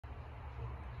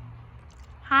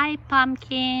Hi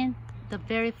pumpkin, the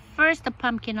very first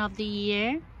pumpkin of the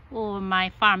year or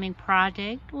my farming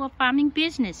project or farming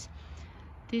business.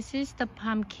 This is the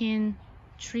pumpkin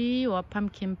tree or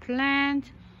pumpkin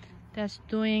plant that's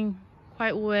doing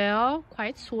quite well,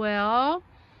 quite swell.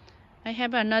 I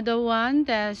have another one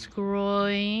that's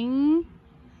growing,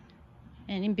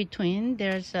 and in between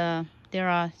there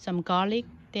are some garlic.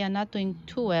 They are not doing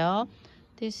too well.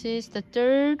 This is the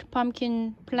third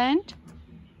pumpkin plant,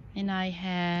 and I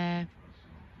have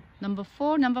number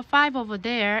 4, number 5 over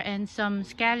there, and some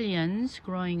scallions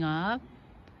growing up.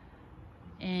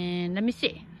 And let me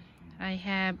see, I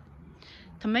have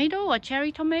tomato or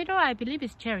cherry tomato. I believe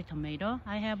it's cherry tomato.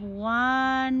 I have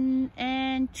 1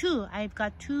 and 2. I've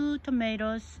got 2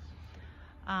 tomatoes.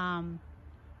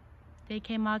 They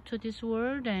came out to this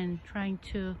world and trying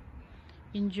to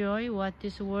enjoy what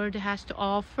this world has to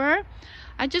offer.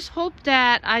 I just hope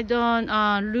that I don't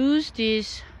lose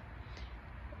these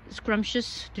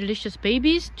scrumptious, delicious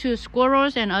babies to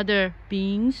squirrels and other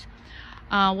beings.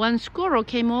 One squirrel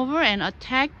came over and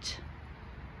attacked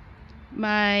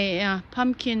my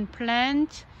pumpkin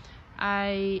plant.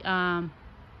 Yeah,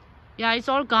 it's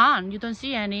all gone. You don't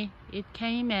see any. It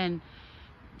came and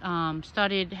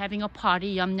started having a party,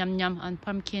 yum yum yum, on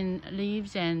pumpkin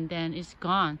leaves, and then it's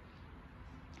gone.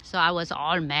 So I was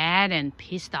all mad and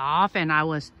pissed off, and I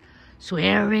was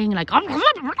swearing like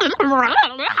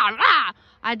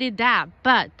I did that,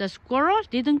 but the squirrel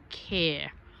didn't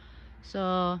care.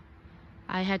 So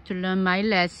I had to learn my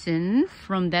lesson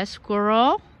from that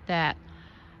squirrel, that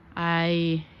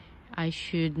I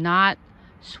should not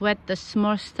sweat the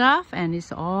small stuff, and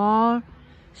it's all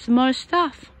small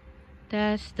stuff.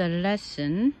 That's the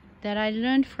lesson that I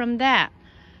learned from that.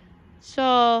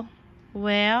 So,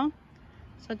 well,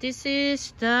 so this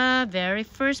is the very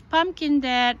first pumpkin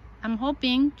that I'm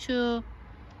hoping to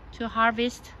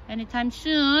harvest anytime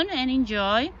soon and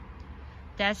enjoy.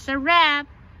 That's a wrap.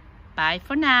 Bye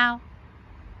for now.